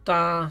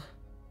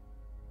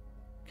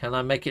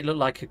I make it look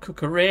like a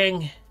cooker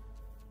ring?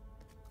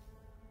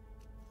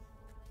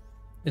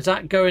 Is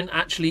that going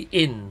actually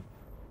in?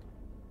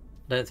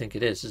 I don't think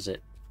it is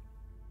it?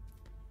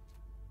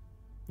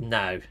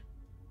 No.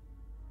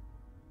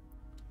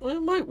 Well,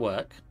 it might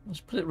work. Let's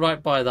put it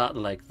right by that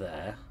leg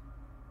there.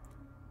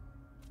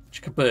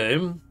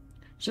 Kaboom.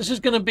 So this is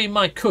going to be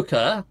my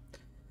cooker.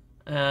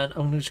 And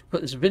I'm going to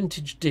put this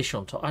vintage dish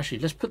on top. Actually,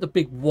 let's put the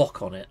big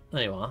wok on it.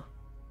 There you are.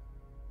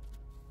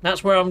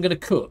 That's where I'm going to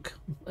cook,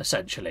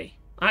 essentially.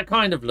 That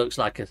kind of looks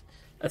like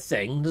a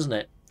thing, doesn't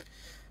it?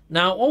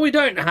 Now, what we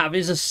don't have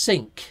is a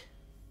sink.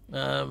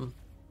 Oh,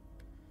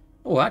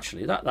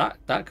 actually,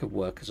 that could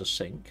work as a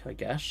sink, I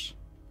guess.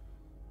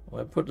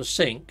 We'll put the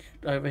sink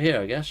over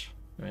here, I guess.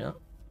 There we are.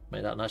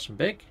 Make that nice and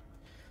big.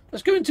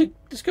 Let's go into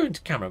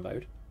camera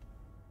mode.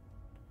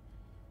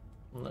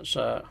 And let's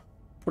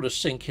put a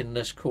sink in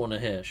this corner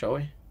here, shall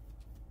we?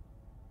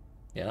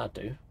 Yeah, that'll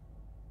do.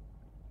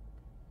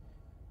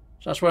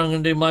 So that's where I'm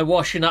going to do my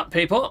washing up,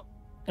 people.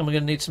 And we're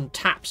going to need some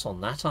taps on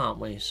that, aren't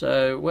we?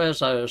 So where's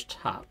those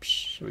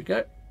taps? Here we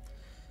go.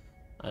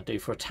 I'll do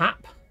for a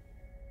tap.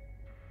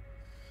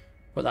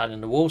 Put that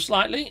in the wall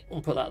slightly.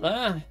 We'll put that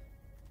there.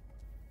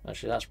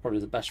 Actually, that's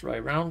probably the best way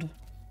around.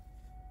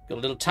 Got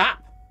a little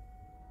tap.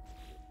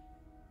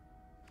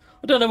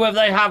 I don't know whether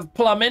they have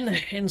plumbing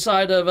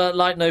inside of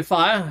Light No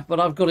Fire, but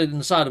I've got it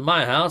inside of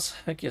my house.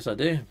 Heck yes, I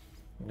do.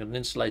 I've got an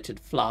insulated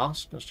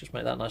flask. Let's just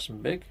make that nice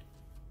and big.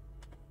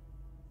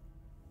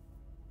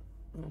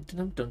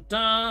 Dun, dun,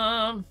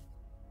 dun.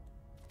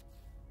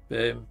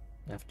 Boom.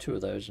 I have 2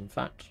 of those, in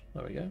fact.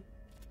 There we go.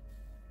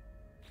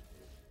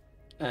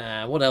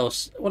 What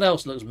else? What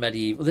else looks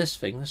medieval? This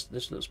thing.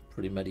 This looks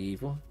pretty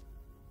medieval.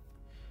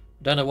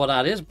 Don't know what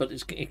that is, but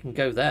it can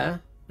go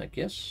there, I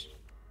guess.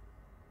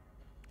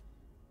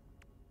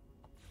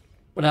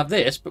 We'll have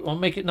this, but we'll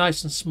make it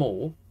nice and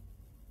small.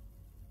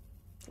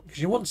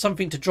 Because you want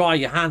something to dry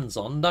your hands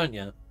on, don't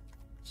you?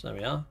 So there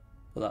we are.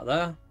 Put that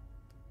there.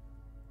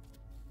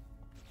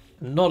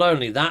 And not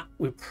only that,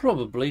 we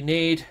probably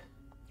need...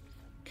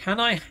 Can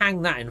I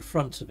hang that in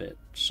front of it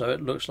so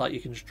it looks like you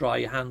can just dry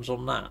your hands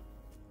on that?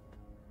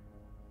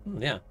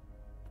 Yeah.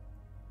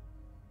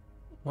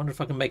 Wonder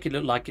if I can make it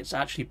look like it's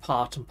actually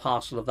part and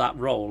parcel of that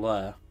roll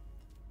there.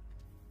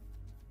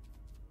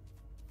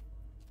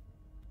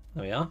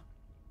 There we are.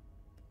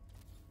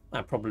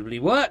 That'd probably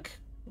work.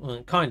 Well,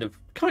 it kind of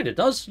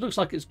does. Looks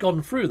like it's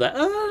gone through there.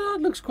 That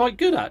looks quite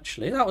good,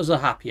 actually. That was a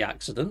happy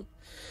accident.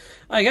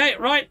 Okay,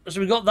 right. So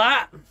we got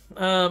that.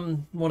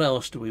 What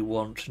else do we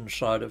want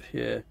inside of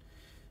here?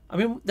 I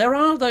mean, there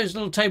are those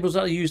little tables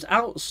that are used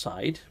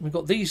outside. We've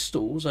got these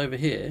stools over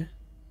here.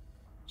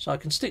 So I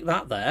can stick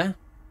that there.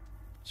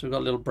 So we've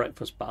got a little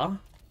breakfast bar.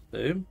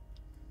 Boom.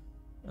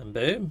 And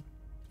boom.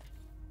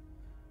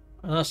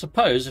 And I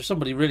suppose if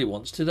somebody really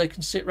wants to, they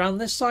can sit around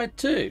this side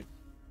too.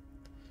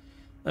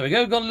 There we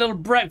go. We've got a little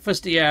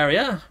breakfasty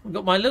area. We've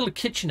got my little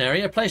kitchen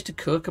area, a place to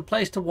cook, a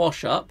place to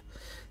wash up.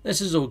 This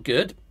is all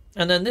good.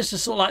 And then this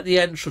is sort of like the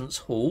entrance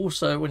hall.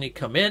 So when you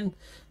come in,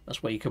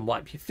 that's where you can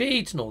wipe your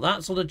feet and all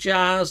that sort of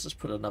jazz. Let's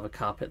put another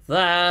carpet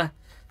there.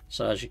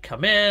 So as you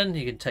come in,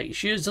 you can take your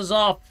shoes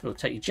off, or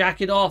take your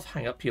jacket off,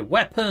 hang up your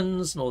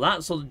weapons and all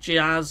that sort of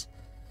jazz.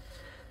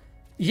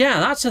 Yeah,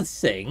 that's a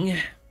thing.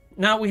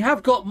 Now, we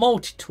have got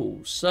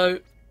multi-tools. So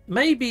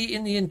maybe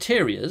in the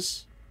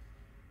interiors,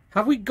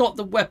 have we got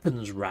the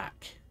weapons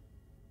rack?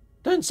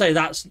 Don't say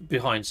that's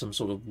behind some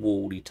sort of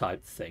wall-y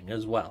type thing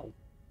as well.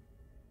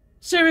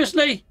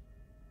 Seriously?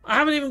 I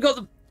haven't even got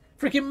the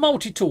freaking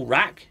multi-tool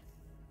rack.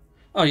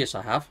 Oh, yes,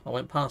 I have. I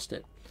went past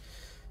it.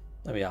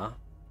 There we are.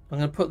 I'm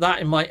going to put that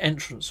in my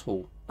entrance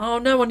hall. Oh,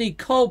 no, I need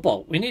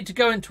cobalt. We need to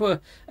go into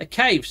a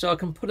cave so I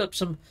can put up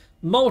some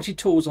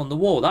multi-tools on the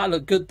wall. That'll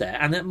look good there.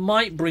 And it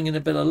might bring in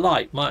a bit of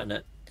light, mightn't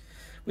it?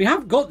 We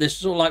have got this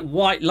sort of like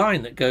white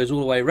line that goes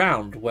all the way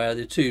around where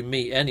the two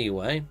meet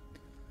anyway.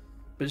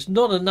 But it's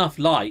not enough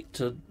light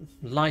to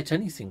light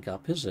anything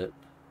up, is it?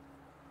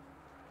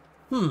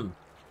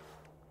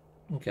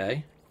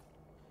 Okay.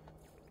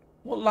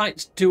 What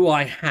lights do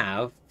I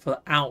have for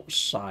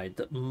outside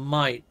that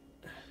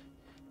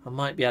I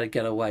might be able to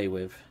get away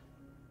with?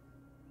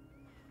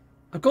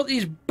 I've got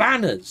these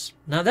banners.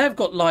 Now, they've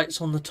got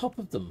lights on the top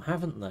of them,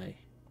 haven't they?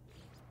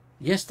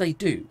 Yes, they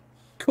do.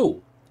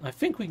 Cool. I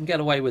think we can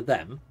get away with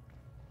them.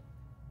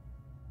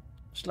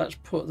 So let's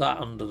put that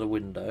under the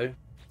window.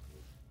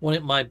 Want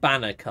it my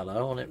banner colour.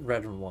 I want it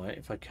red and white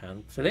if I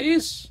can,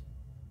 please.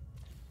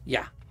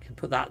 Yeah, can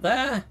put that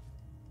there.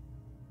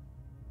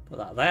 Put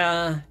that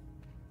there.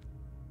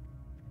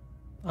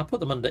 I'll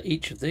put them under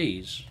each of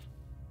these.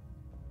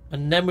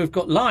 And then we've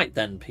got light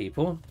then,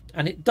 people.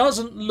 And it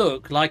doesn't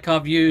look like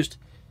I've used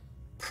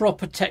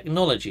proper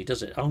technology,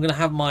 does it? I'm going to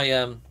have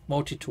my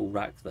multi-tool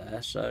rack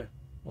there, so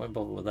I won't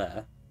bother with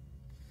there.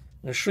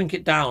 I'm going to shrink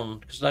it down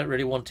because I don't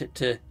really want it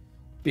to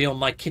be on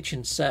my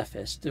kitchen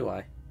surface, do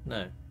I?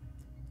 No.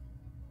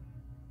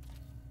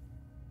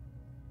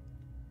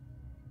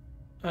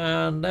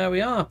 And there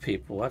we are,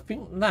 people. I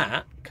think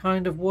that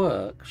kind of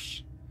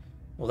works.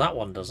 Well, that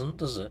one doesn't,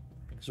 does it?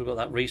 Because we've got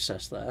that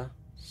recess there.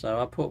 So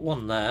I'll put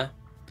one there.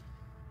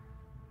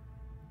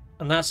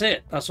 And that's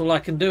it. That's all I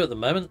can do at the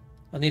moment.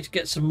 I need to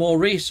get some more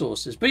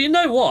resources. But you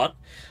know what?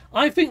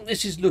 I think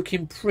this is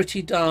looking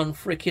pretty darn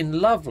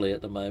freaking lovely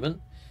at the moment.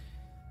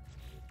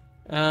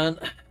 And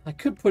I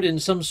could put in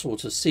some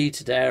sort of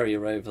seated area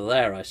over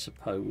there, I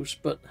suppose.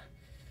 But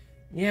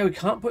yeah, we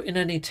can't put in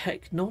any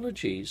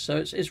technology. So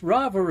it's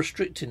rather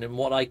restricting in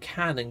what I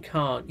can and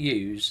can't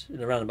use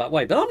in a roundabout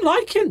way. But I'm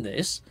liking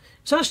this.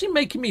 It's actually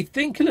making me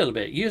think a little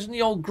bit, using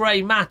the old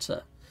grey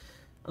matter.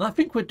 And I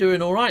think we're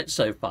doing all right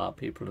so far,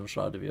 people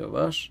inside of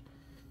Universe.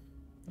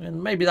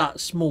 And maybe that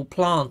small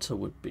planter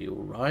would be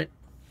all right.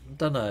 I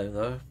don't know,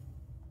 though.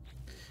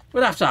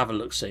 We'll have to have a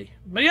look-see.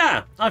 But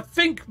yeah, I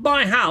think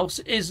my house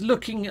is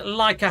looking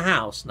like a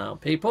house now,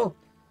 people.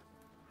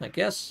 I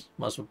guess.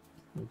 Might as well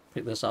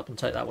pick this up and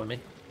take that with me.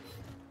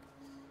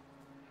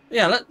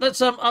 Yeah,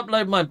 let's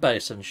upload my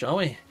base then, shall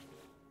we?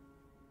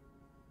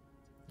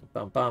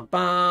 Bam, bam,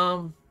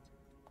 bam.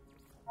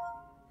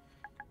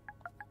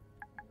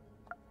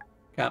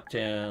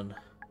 Captain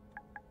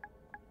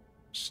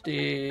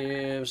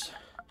Steve's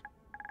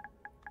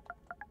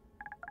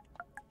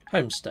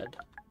homestead.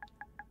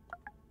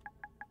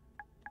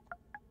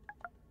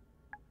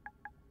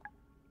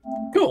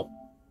 Cool.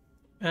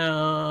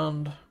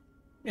 And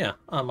yeah,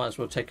 I might as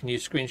well take a new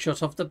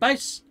screenshot of the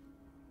base.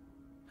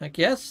 I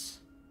guess.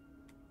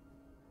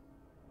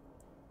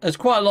 There's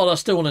quite a lot I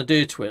still want to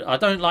do to it. I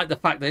don't like the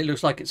fact that it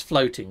looks like it's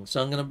floating,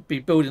 so I'm going to be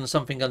building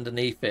something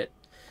underneath it.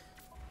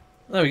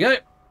 There we go.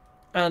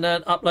 And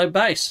then upload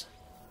base.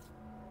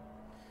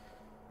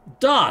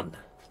 Done.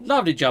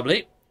 Lovely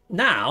jubbly.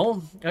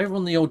 Now, over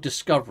on the old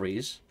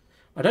discoveries,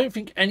 I don't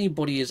think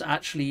anybody has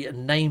actually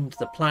named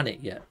the planet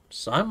yet.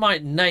 So I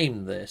might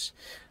name this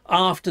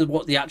after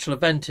what the actual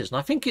event is. And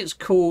I think it's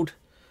called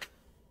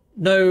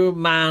No,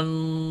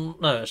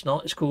 it's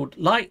not. It's called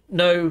Light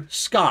No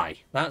Sky.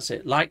 That's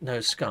it. Light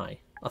No Sky.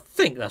 I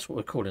think that's what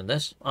we're calling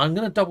this. I'm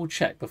going to double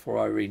check before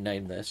I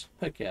rename this.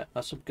 Heck yeah,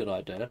 that's a good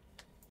idea.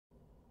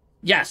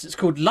 Yes, it's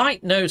called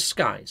Light No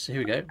Sky. So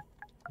here we go.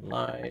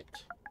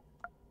 Light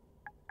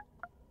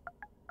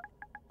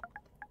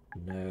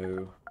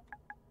No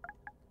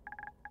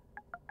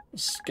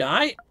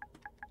Sky.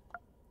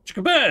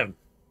 Chickaboom!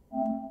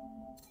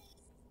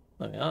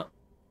 There we are.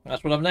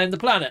 That's what I've named the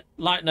planet.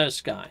 Light No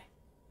Sky.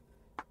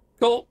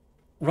 Cool.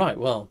 Right,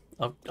 well,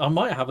 I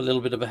might have a little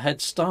bit of a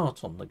head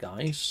start on the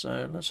guys,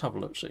 so let's have a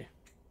look, see.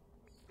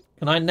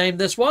 Can I name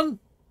this one?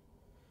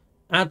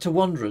 Add to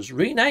Wanderers.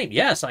 Rename.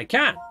 Yes, I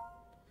can.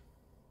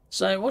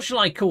 So what shall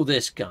I call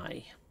this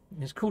guy?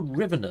 He's called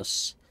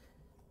Rivenus.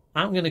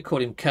 I'm going to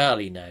call him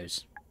Curly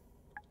Nose.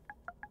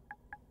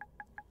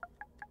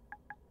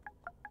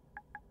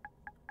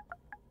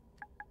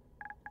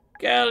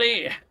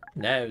 Curly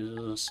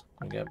Nose.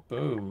 Okay,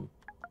 boom.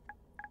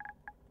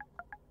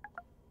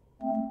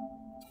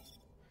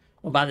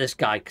 What about this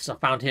guy? Because I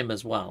found him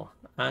as well.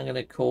 I'm going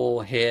to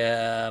call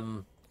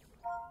him...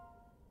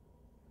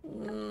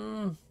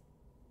 don't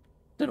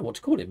know what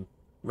to call him.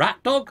 Rat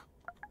Dog?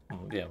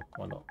 Oh, yeah,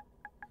 why not?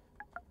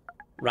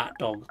 Rat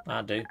Dog,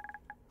 that'll do.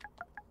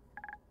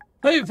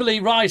 Hopefully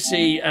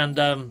Ricey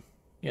and,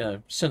 you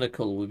know,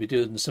 Cynical will be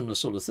doing a similar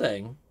sort of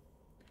thing.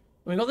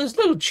 We've got this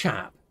little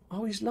chap.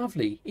 Oh, he's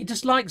lovely. He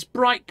just likes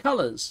bright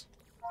colours.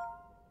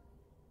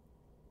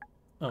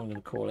 I'm going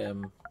to call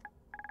him...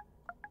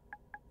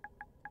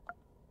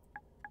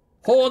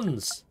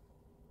 Horns.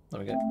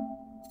 There we go.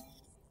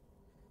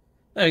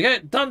 There we go.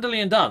 Done, dilly,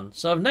 and done.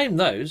 So I've named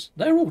those.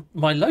 They're all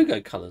my logo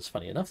colours,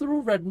 funny enough. They're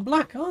all red and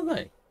black, aren't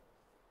they?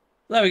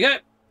 There we go.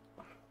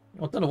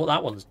 I don't know what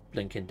that one's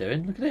blinking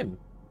doing. Look at him.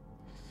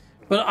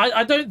 But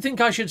I don't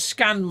think I should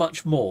scan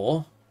much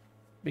more.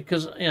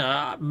 Because, you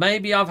know,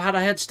 maybe I've had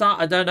a head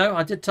start. I don't know.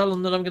 I did tell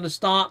them that I'm going to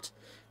start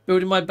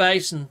building my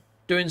base and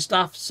doing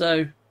stuff.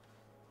 So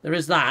there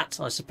is that,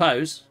 I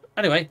suppose.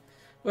 Anyway.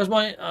 Where's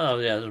my... Oh,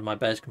 yeah, there's my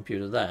base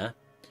computer there.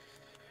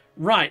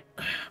 Right.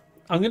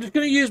 I'm just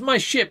going to use my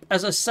ship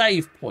as a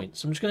save point.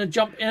 So I'm just going to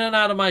jump in and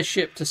out of my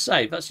ship to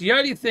save. That's the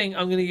only thing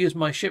I'm going to use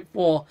my ship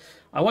for.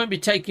 I won't be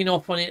taking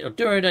off on it or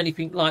doing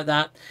anything like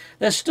that.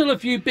 There's still a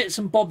few bits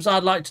and bobs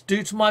I'd like to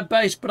do to my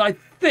base, but I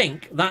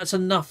think that's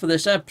enough for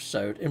this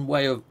episode in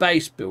way of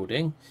base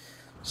building.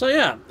 So,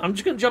 yeah, I'm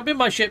just going to jump in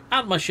my ship,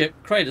 add my ship,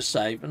 create a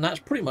save, and that's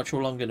pretty much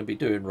all I'm going to be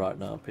doing right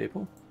now,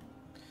 people.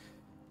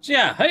 So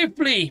yeah,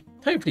 hopefully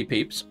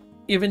peeps,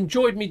 you've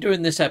enjoyed me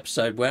doing this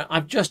episode where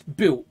I've just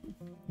built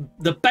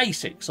the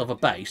basics of a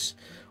base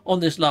on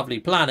this lovely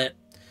planet,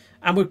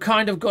 and we've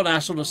kind of got our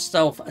sort of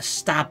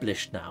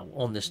self-established now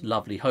on this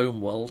lovely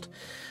home world.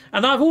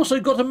 And I've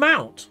also got a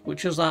mount,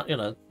 which is that, you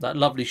know, that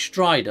lovely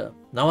Strider.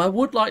 Now I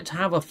would like to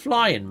have a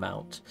flying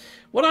mount.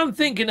 What I'm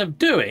thinking of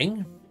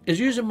doing is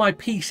using my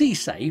PC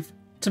save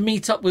to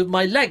meet up with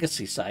my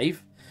legacy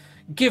save,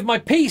 give my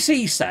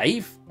PC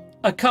save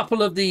a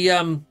couple of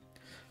the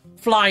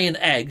flying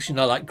eggs, you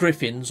know, like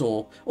griffins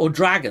or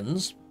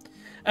dragons,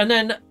 and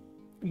then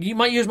you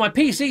might use my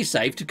PC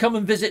save to come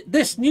and visit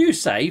this new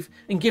save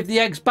and give the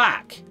eggs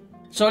back.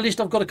 So at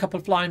least I've got a couple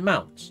of flying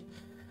mounts.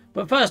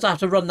 But first I have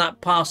to run that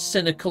past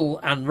Cynical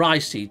and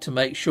Ricey to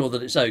make sure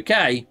that it's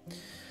okay.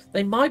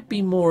 They might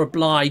be more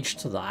obliged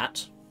to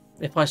that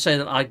if I say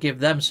that I give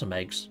them some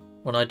eggs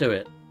when I do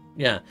it.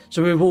 Yeah,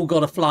 so we've all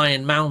got a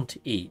flying mount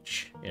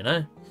each, you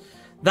know.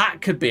 That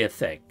could be a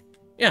thing.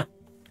 Yeah,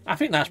 I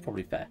think that's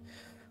probably fair.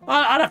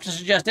 I'd have to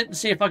suggest it and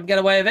see if I can get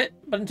away with it.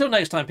 But until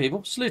next time,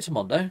 people, salute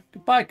Mondo.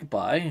 Goodbye,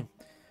 goodbye,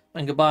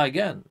 and goodbye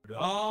again.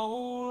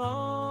 All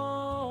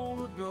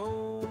long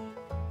ago,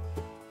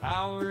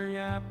 our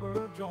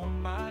yapper joined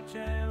my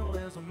channel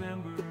as a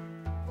member.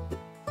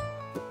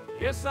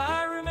 Yes,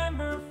 I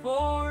remember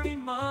 40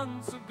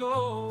 months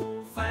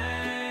ago.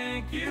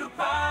 Thank you,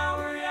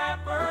 Power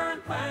Yapper,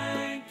 and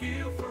thank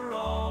you for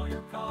all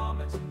your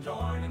comments and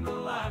joining the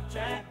live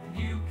chat.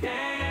 You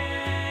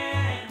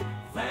can.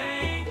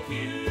 Thank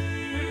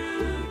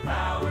you,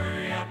 Power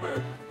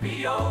Yapper,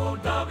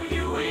 P-O-W-E-R,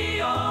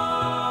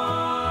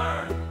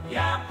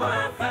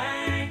 Yapper,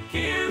 thank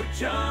you,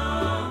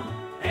 chum,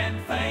 and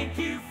thank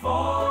you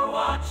for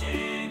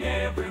watching,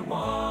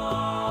 everyone.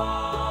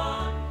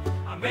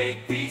 I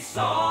make these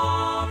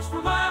songs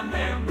for my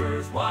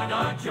members, why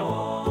not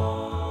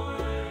join?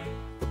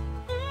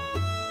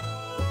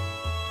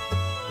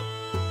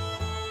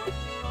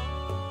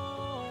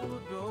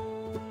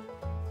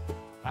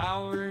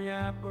 Our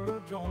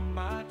Yapper joined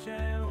my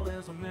channel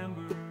as a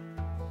member.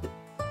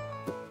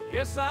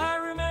 Yes, I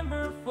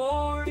remember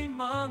 40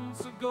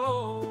 months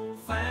ago.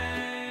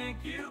 Thank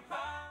you.